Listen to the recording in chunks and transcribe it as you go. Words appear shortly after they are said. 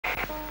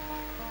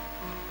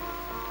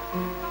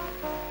ഒന്ന്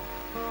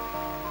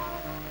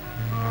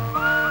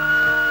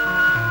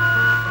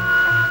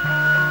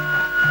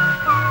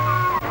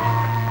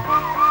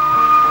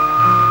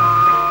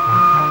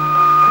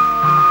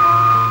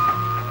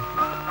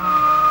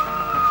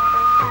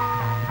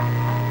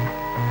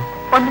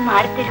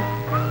മാറിത്തരൂ,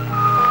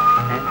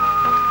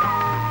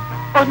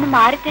 ഒന്ന്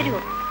മാറിത്തരൂ.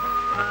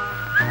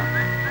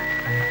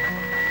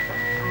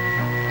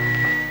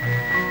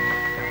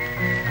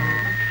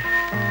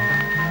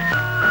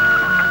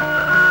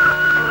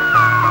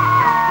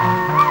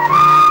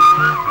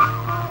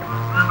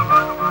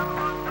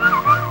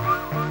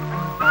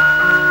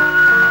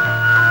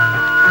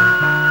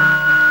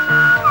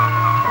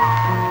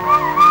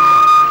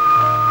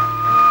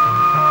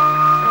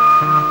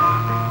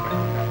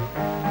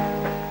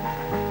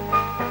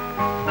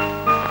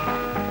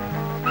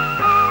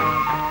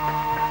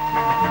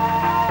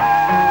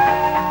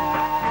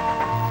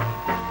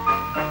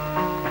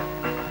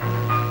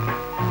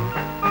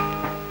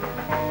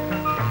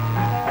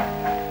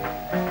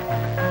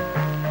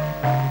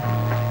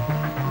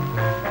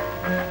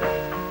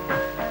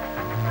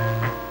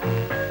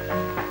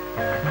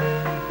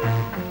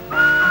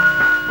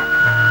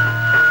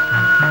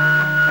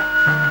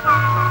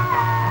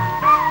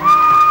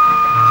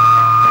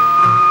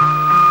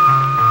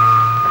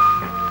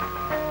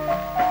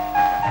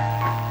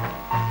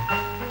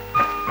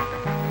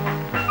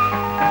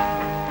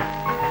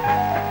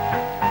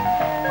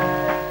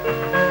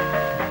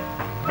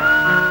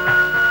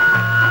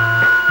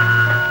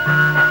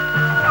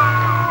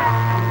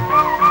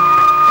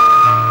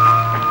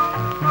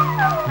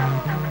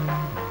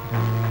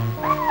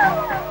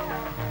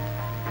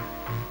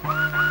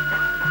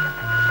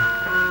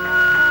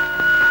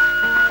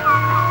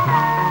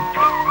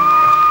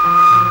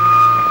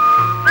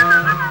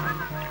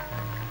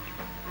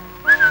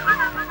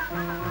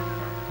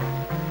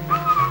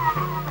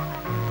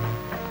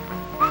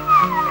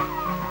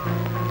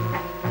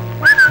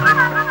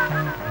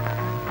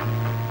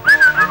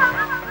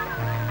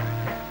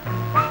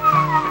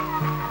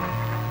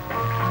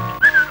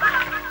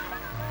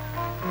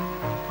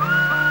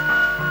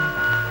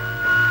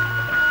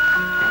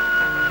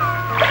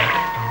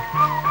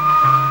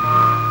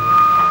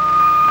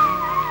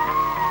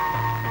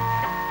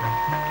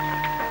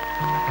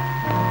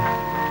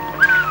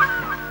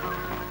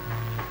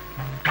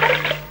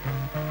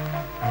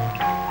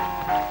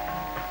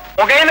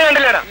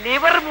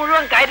 ലിവർ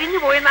മുഴുവൻ കരിഞ്ഞു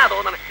പോയെന്നാ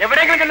തോന്നണേ.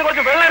 എവിടെയെങ്കിലും ചെന്ന്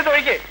കുറച്ച് വെള്ളം എടുത്ത്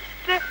ഒഴിക്കേ.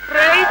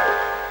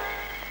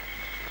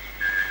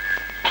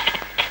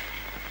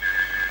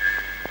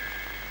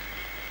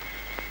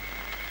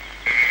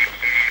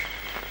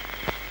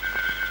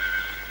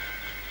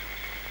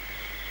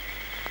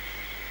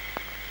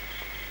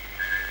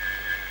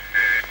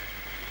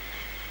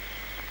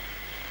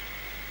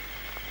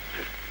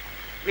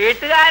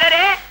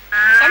 വീട്ടുകാരെ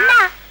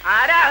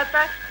ആരാ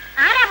അകത്ത്?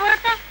 ആരാ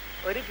പുറത്ത്?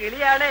 ഒരു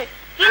കിളിയാണ്.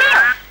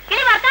 കിളിയോ?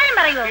 കിളി വർത്താനം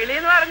പറയുമോ? കിളി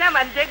എന്ന് പറഞ്ഞാ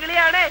മനുഷ്യ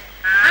കിളിയാണ്.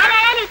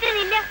 ആരായാലും ഇത്തിരി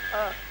നില്ല.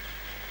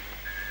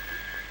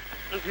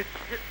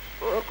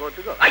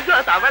 അയ്യോ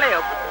തവളയോ?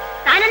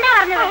 താനെന്താ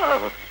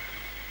പറഞ്ഞത്?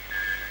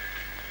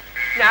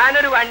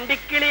 ഞാനൊരു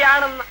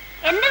വണ്ടിക്കിളിയാണെന്ന്.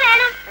 എന്ത്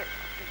വേണം?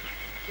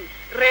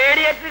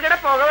 റേഡിയേറ്ററുടെ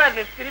പുക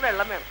വരണം, ഇത്തിരി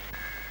വെള്ളം വേണം.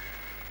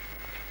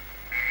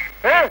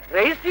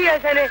 റേസ്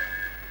ചെയ്യാശാനെ.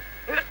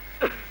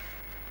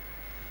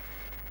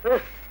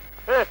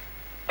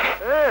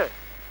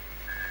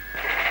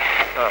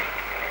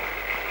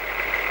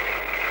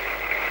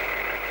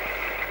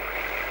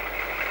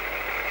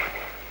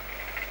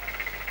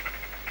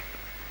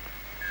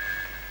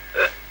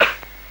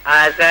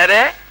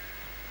 ആശാനെ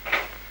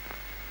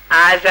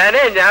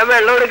ആശാനെ, ഞാൻ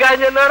വെള്ളം എടുക്കാൻ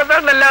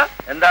ചെന്നോടത്തുണ്ടല്ലോ.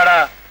 എന്താടാ?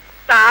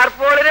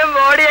 താർപോളിനും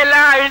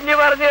ബോഡിയെല്ലാം അഴിഞ്ഞു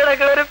പറഞ്ഞു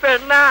കിടക്കുന്ന ഒരു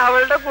പെണ്ണ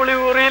അവളുടെ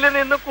കുളിമുറിയിൽ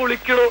നിന്ന്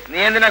കുളിക്കണു. നീ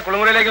എന്തിനാ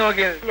കുളിമുറിയിലേക്ക്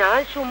നോക്കിയത്? ഞാൻ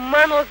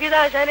ചുമ്മാ നോക്കിയത്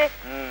ആശാനെ.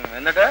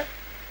 എന്നിട്ട്?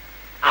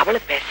 അവള്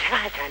പെശക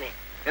ആശാനെ.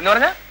 എന്ന്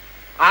പറഞ്ഞ?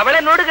 അവൾ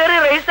എന്നോട് കയറി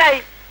റേസായി.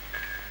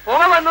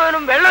 പുക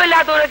വന്നവനും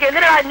വെള്ളമില്ലാത്തവനൊക്കെ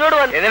എന്തിനാ എന്നോട്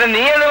വന്നു? എന്നിട്ട്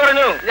നീ എന്ന്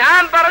പറഞ്ഞു?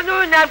 ഞാൻ പറഞ്ഞു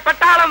ഞാൻ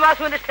പട്ടാളം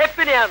വാസുവിന്റെ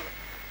സ്റ്റെപ്പിനെയാണ്.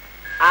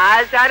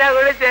 ആശാനെ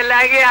കൂടി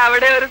ചെല്ലാങ്കി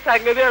അവിടെ ഒരു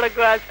സംഗതി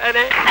നടക്കും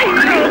ആശാനെ.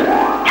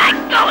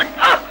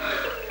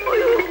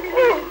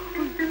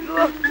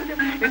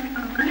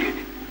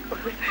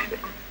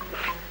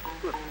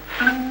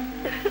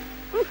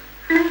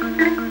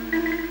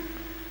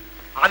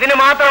 അതിന്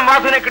മാത്രം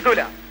വാസുവിനെ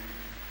കിട്ടൂല.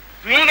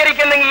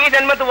 സ്വീകരിക്കുന്നെങ്കിൽ ഈ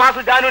ജന്മത്ത്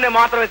വാസു ജാനുവിനെ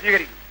മാത്രമേ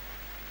സ്വീകരിക്കൂ.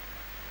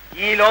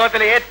 ഈ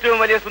ലോകത്തിലെ ഏറ്റവും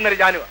വലിയ സുന്ദരി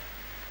ജാനുവ.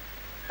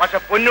 പക്ഷെ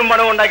പൊന്നും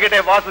പണവും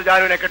ഉണ്ടാക്കിയിട്ടേ വാസു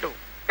ജാനുവിനെ കിട്ടൂ.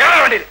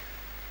 വേണ്ടിയില്ല.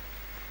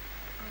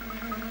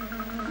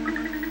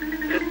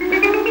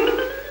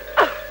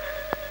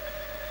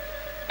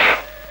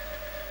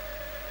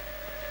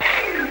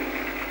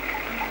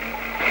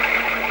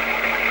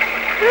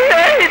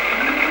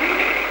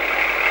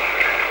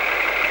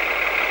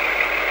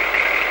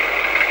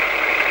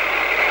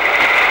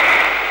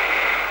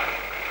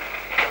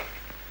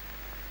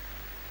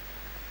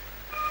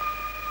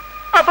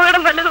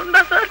 അപകടം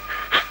വല്ലതുണ്ടോ സാർ?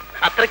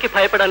 അത്രയ്ക്ക്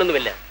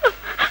ഭയപ്പെടാനൊന്നുമില്ല.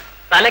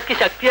 തലയ്ക്ക്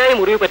ശക്തിയായ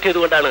മുറിവ്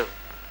പറ്റിയതുകൊണ്ടാണ്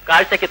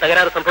കാഴ്ചയ്ക്ക്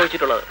തകരാറ്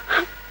സംഭവിച്ചിട്ടുള്ളത്.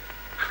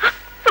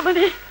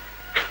 സുമതി,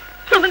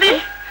 സുമതി,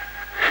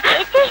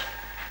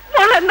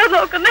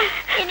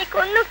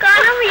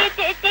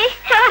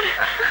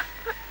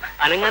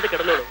 അനങ്ങാതെ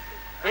കിടന്നോളൂ.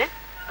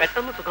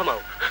 പെട്ടെന്ന്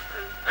സുഖമാവും.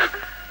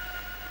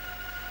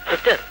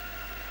 സിസ്റ്റർ,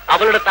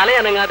 അവളുടെ തല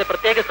അനങ്ങാതെ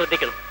പ്രത്യേകം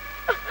ശ്രദ്ധിക്കണം.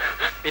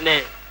 പിന്നെ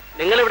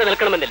നിങ്ങൾ ഇവിടെ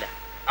നിൽക്കണമെന്നില്ല.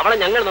 അവളെ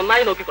ഞങ്ങൾ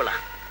നന്നായി നോക്കിക്കൊള്ളാം.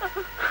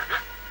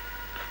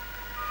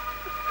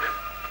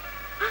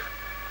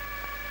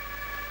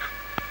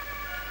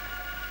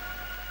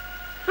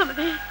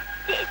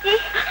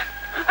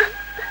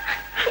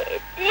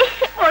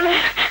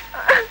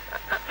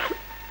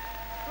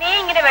 നീ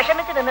ഇങ്ങനെ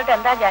വിഷമിച്ച് നിന്നിട്ട്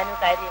എന്താ ജാനു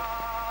കാര്യം?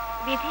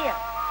 വിധിയാ,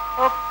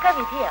 ഒക്കെ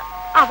വിധിയാ.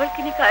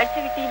 അവൾക്കിനി കാഴ്ച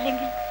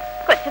കിട്ടിയില്ലെങ്കിൽ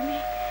കൊച്ചമ്മേ,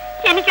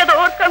 എനിക്കത്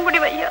ഓർക്കാൻ കൂടി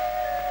വയ്യ.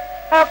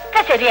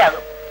 ഒക്കെ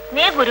ശരിയാകും.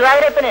 നീ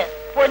ഗുരുവായൂരപ്പന്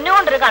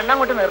പൊന്നുകൊണ്ടൊരു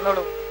കണ്ണങ്ങോട്ട്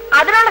നിർന്നോളൂ.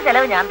 അതിനുള്ള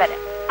ചെലവ് ഞാൻ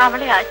തരാം.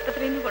 അവളെ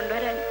ആശുപത്രിയിൽ നിന്ന്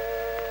കൊണ്ടുവരാൻ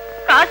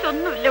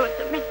കാശൊന്നുമില്ല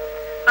കൊച്ചമ്മേ.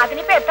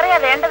 അതിനിപ്പോ എത്രയാ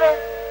വേണ്ടത്?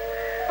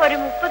 ഒരു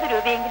 30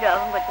 രൂപയെങ്കിലും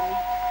ആകും കൊച്ചമ്മേ.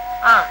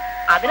 ആ,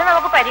 അതിന്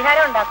നമുക്ക്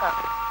പരിഹാരം ഉണ്ടാക്കാം.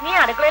 നീ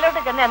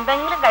അടുക്കളയിലോട്ട് ചെന്ന്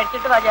എന്തെങ്കിലും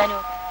കഴിച്ചിട്ട് വാ ജാനു.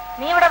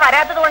 നീ ഇവിടെ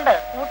വരാത്തത് കൊണ്ട്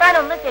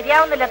കൂട്ടാനൊന്നും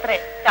ശരിയാവുന്നില്ല. അത്രേ,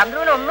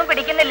 ചന്ദ്രുവിനൊന്നും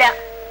പിടിക്കുന്നില്ല.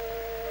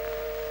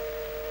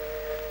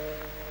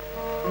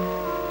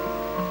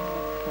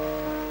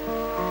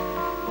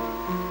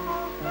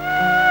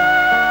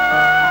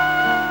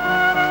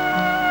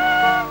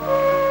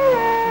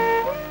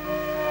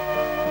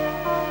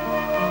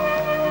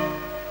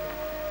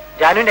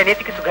 ജാനുവിന്റെ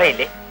അനിയത്തിക്ക്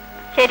സുഖമായില്ലേ?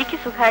 ശരിക്കും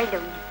സുഖമായില്ല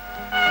ഉണ്ണി.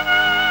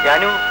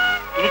 ജാനു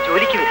ഇനി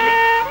ജോലിക്ക് വരില്ലേ?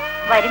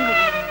 വരും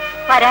കുഞ്ഞി.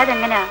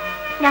 വരാതെങ്ങനാ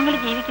ഞങ്ങൾ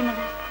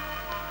ജീവിക്കുന്നത്?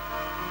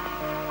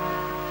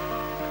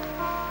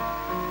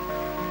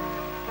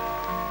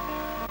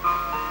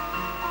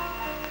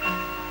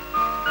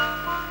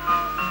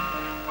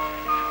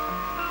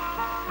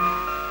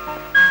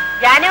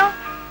 ജാനു,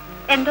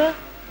 എന്തോ?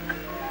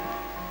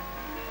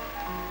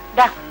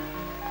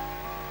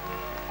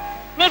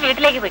 നീ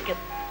വീട്ടിലേക്ക് വെക്കും.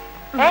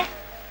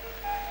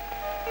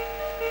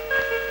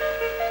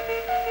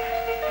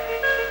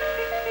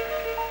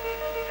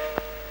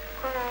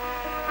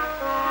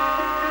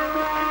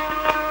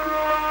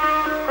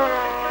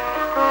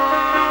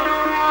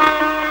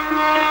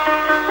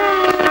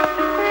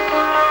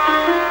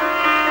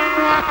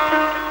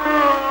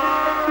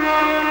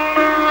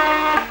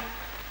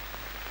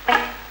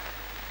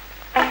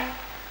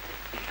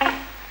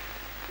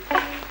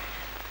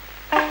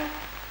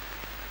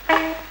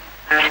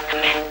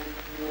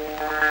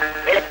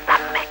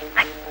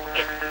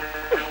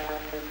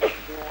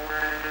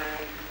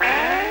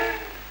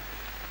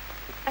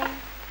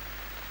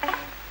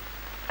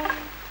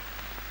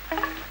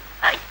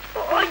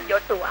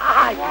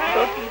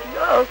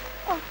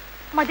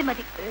 മതി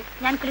മതി,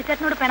 ഞാൻ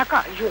കിളിച്ചേട്ടനോട്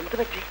പിണക്കാം.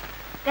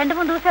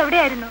 2-3 ദിവസം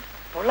എവിടെയായിരുന്നു?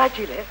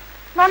 പൊള്ളാച്ചിയിലെ.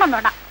 നോണ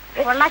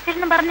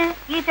പൊള്ളാച്ചിയിൽ പറഞ്ഞ്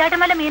ഈ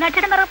ചേട്ടന്മല്ല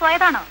മീനാക്ഷിയുടെ നിറ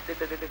പോയതാണോ?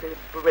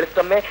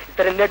 വെളുത്തമ്മേ,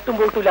 ഇത്തരം നെട്ടും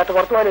പോയിട്ടില്ലാത്ത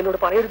വർത്തമാനം എന്നോട്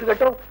പറയരുത്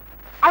കേട്ടോ.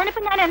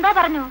 അതിനിപ്പോ ഞാൻ എന്താ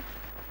പറഞ്ഞു?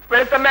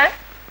 വെളുത്തമ്മേ,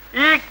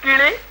 ഈ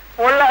കിളി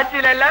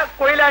പൊള്ളാച്ചിയിലല്ല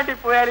കൊയിലാണ്ടി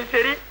പോയാലും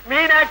ശരി,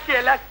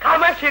 മീനാക്ഷിയല്ല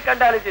കാമാക്ഷിയെ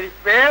കണ്ടാലും ശരി,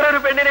 വേറൊരു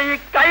പെണ്ണിനെ ഈ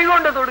കൈ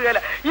കൊണ്ട്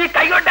തൊടുകയല്ല. ഈ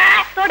കൈ കൊണ്ട്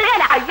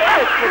തൊടുകയല്ല.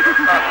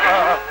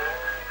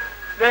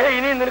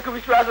 ഇനി നിനക്ക്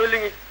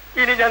വിശ്വാസമില്ലെങ്കിൽ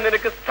ഇനി ഞാൻ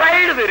നിനക്ക്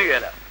സൈഡ്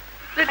തരികയല്ല.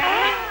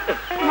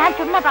 ഞാൻ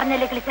ചുമ്മാ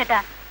പറഞ്ഞല്ലേ കിളിച്ചേട്ടാ.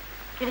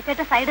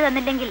 കിളിച്ചേട്ട സൈഡ്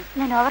തന്നില്ലെങ്കിൽ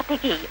ഞാൻ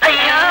ഓവർടേക്ക് ചെയ്യും.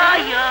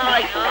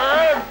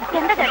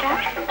 എന്താ ചേട്ടാ?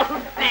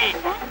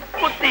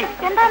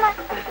 എന്താണ്?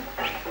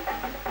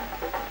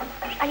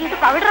 അയ്യോ, ഇത്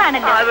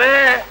പൗഡറാണല്ലോ. അതെ,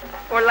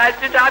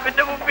 പൊള്ളാച്ചി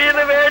ഷാപ്പിന്റെ മുമ്പിൽ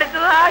നിന്ന്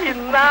മേടിച്ചതാ.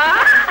 ഇന്നാ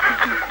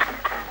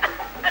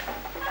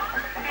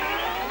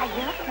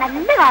അയ്യോ,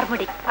 നല്ല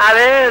കാർമുടി.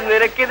 അതെ,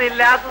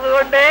 നിനക്കിതില്ലാത്തത്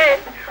കൊണ്ടേ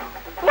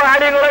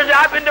വാടികുളം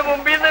ഷാപ്പിന്റെ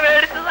മുമ്പിൽ നിന്ന്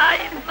മേടിച്ചതാ.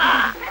 ഇന്നാ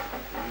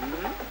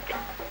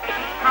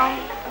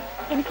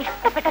എനിക്ക്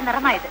ഇഷ്ടപ്പെട്ട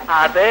നിറമായത്.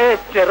 അതെ,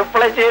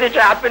 ചെറുപ്പളശ്ശേരി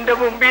ഷാപ്പിന്റെ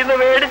മുമ്പിൽ നിന്ന്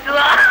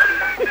മേടിച്ചതാ.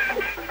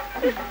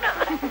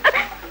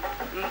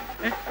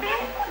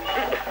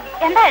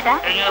 എന്താ ഏട്ടാ?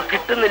 അയ്യോ,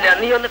 കിട്ടുന്നില്ല.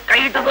 നീ ഒന്ന്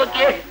കൈയിട്ട്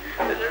നോക്കിയേ.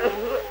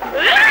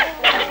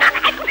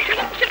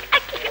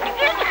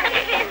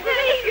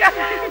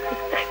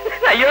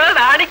 അയ്യോ,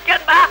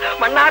 നാണിക്കണ്ട.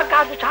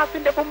 മണ്ണാർക്കാട്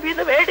ഷാപ്പിന്റെ മുമ്പിൽ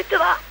നിന്ന്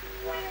മേടിച്ചതാ.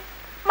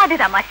 മതി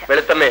തമാശ.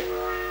 വെളുത്തമ്മേ,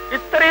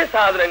 ഇത്രയും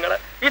സാധനങ്ങള്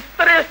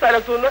ഇത്രയും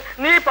സ്ഥലത്തുനിന്ന്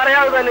നീ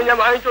പറയാതെ തന്നെ ഞാൻ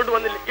വാങ്ങിച്ചോണ്ട്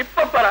വന്നില്ല.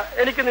 ഇപ്പൊ പറ,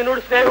 എനിക്ക് നിന്നോട്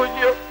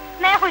സ്നേഹമില്ലയോ?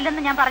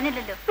 സ്നേഹമില്ലെന്ന് ഞാൻ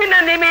പറഞ്ഞില്ലല്ലോ. പിന്നെ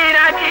നീ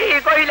മീനാക്കി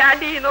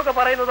കൊയിലാണ്ടി എന്നൊക്കെ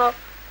പറയുന്നതോ?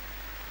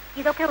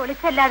 ഇതൊക്കെ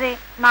ഒളിച്ചല്ലാതെ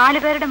 4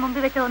 പേരുടെ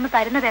മുമ്പിൽ വെച്ച് ഒന്ന്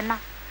തരുന്നതെന്നാ?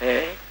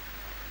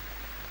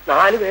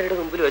 4 പേരുടെ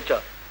മുമ്പിൽ വെച്ചോ?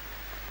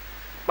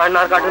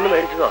 മണ്ണാർക്കാട്ടിൽ നിന്ന്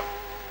മേടിച്ചതോ?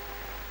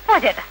 പോ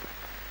ചേട്ടാ.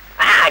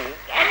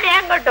 അങ്ങനെ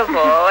അങ്ങോട്ട്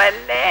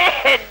പോവല്ലേ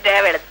എന്റെ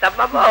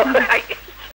വെളുത്തമ്മ.